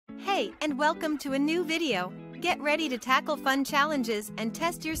Hey, and welcome to a new video. Get ready to tackle fun challenges and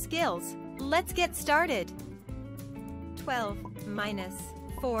test your skills. Let's get started. 12 minus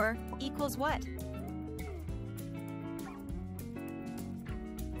 4 equals what?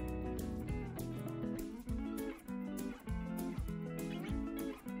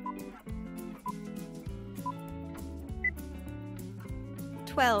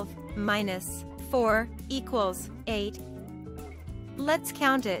 (12 minus 4 equals 8). Let's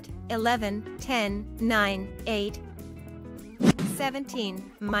count it. 11, 10, 9, 8.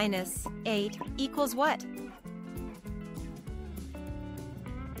 17 minus 8 equals what?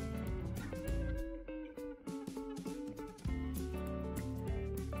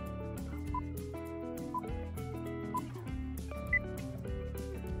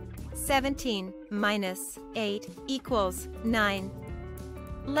 (17 minus 8 equals 9).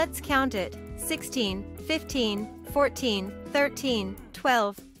 Let's count it. 16, 15, 14, 13,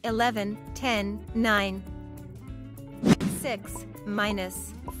 12, 11, 10, 9. 6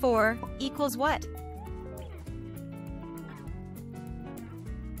 minus 4 equals what?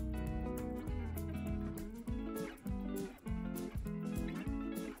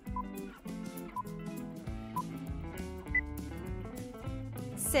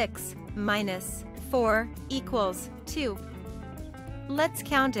 (6 minus 4 equals 2). Let's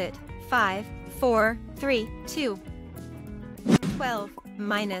count it. 5, 4, 3, 2. 12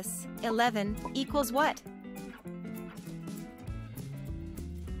 minus 11 equals what?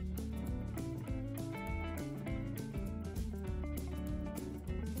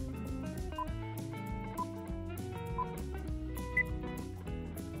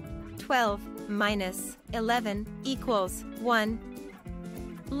 (12 minus 11 equals 1).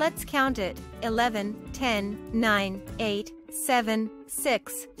 Let's count it. 11, 10, 9, 8, 7,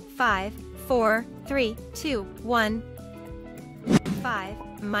 6, 5, 4, 3, 2, 1.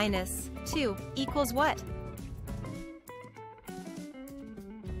 5 minus 2 equals what?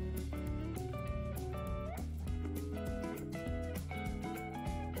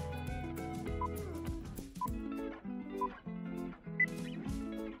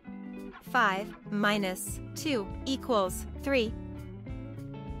 (5 minus 2 equals 3).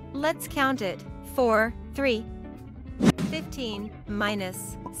 Let's count it. 4, 3. 15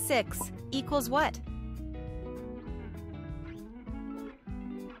 minus 6 equals what?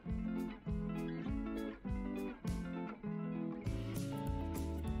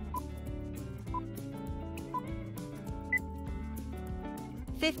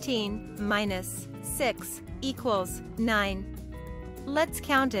 (15 minus 6 equals 9). Let's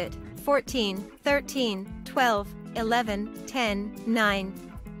count it. 14, 13, 12, 11, 10, 9.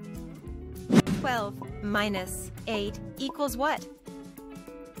 12 minus 8 equals what?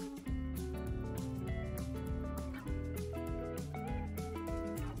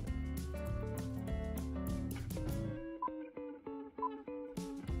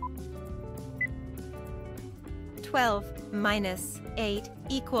 (12 minus 8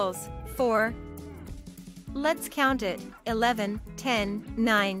 equals 4). Let's count it. 11, 10,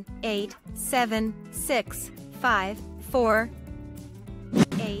 9, 8, 7, 6, 5, 4.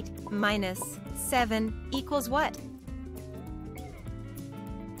 8 minus 7 equals what?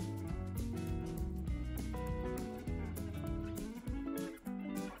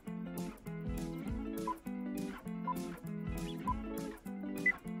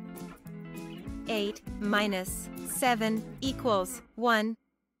 (8 minus 7 equals 1).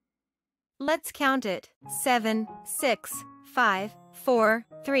 Let's count it. 7, 6, 5, 4,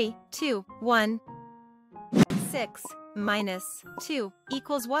 3, 2, 1. 6 minus 2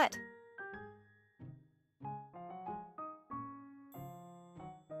 equals what?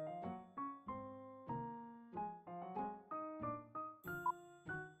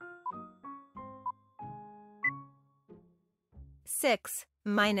 (6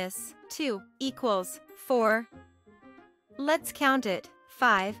 minus 2 equals 4). Let's count it.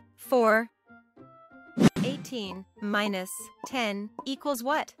 5, 4. 18 minus 10 equals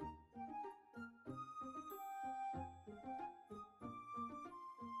what?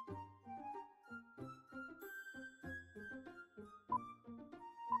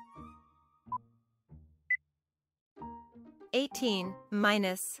 (18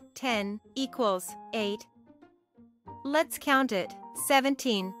 minus 10 equals 8). Let's count it.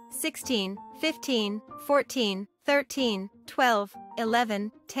 17, 16, 15, 14, 13, 12,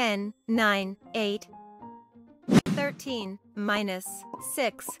 11, 10, 9, 8. 13 minus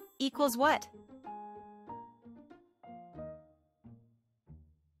 6 equals what?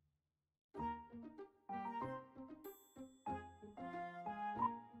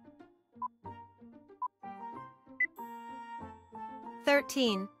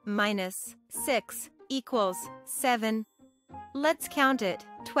 13 minus 6 equals 7. Let's count it.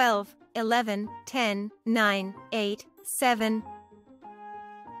 12, 11, 10, 9, 8, 7.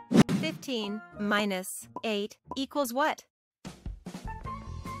 15 minus 8 equals what?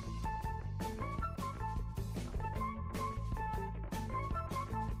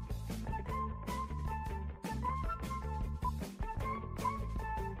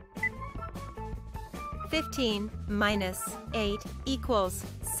 Fifteen minus 8 equals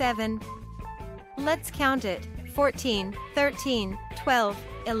 7. Let's count it. 14, 13, 12,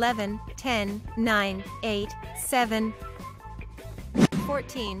 11, 10, 9, 8, 7.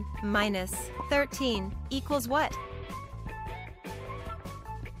 14 minus 13 equals what?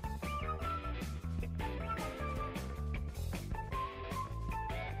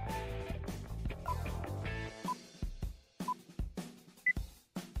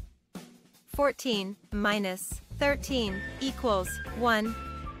 Fourteen minus 13 equals 1.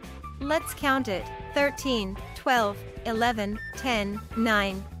 Let's count it. 13, 12, 11, 10,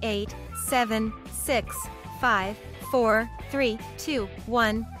 9, 8, 7, 6, 5, 4, 3, 2,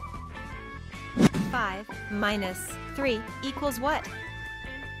 1. 5 minus 3 equals what?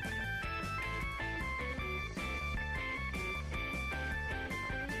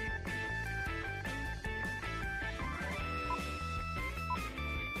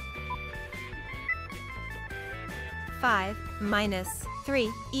 Five minus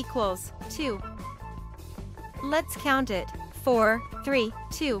 3 equals 2. Let's count it. 4, 3,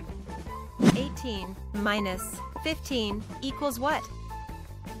 2. 18 minus 15 equals what?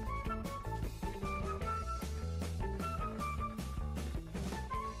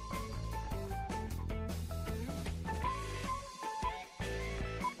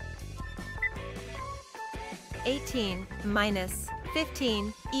 Eighteen minus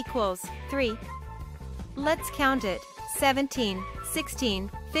 15 equals 3. Let's count it. 17,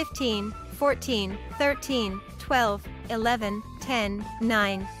 16, 15, 14, 13, 12, 11, 10,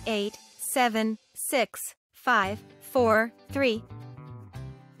 9, 8, 7, 6, 5, 4, 3.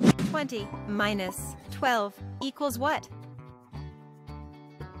 20 minus 12 equals what?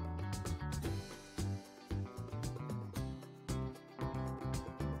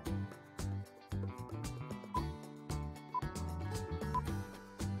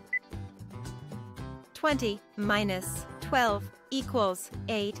 Twenty minus 12 equals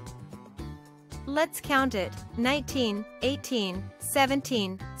 8. Let's count it. 19, 18,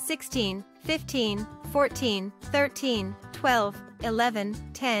 17, 16, 15, 14, 13, 12,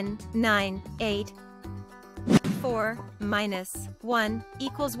 11, 10, 9, 8. 4 minus 1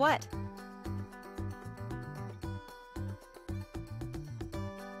 equals what?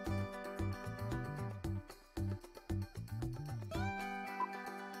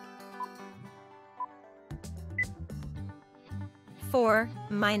 Four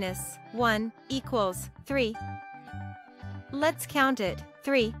minus 1 equals 3. Let's count it.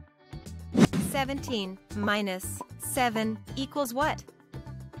 3. 17 minus 7 equals what?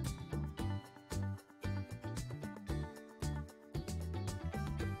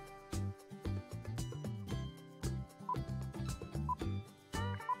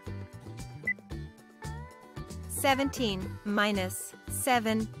 Seventeen minus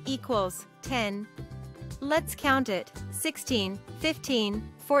 7 equals 10. Let's count it. 16, 15,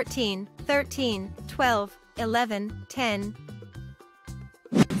 14, 13, 12, 11, 10.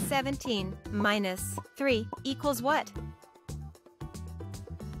 17 minus 3 equals what?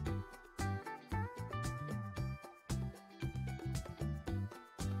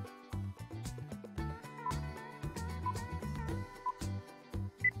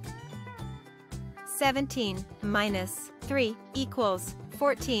 Seventeen minus 3 equals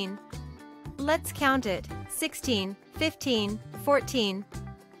 14. Let's count it. 16, 15, 14.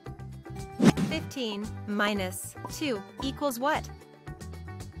 15 minus 2 equals what?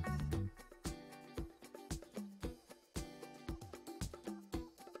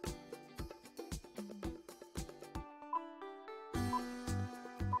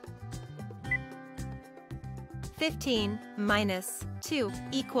 Fifteen minus 2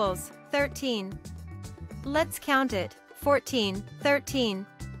 equals 13. Let's count it. 14, 13,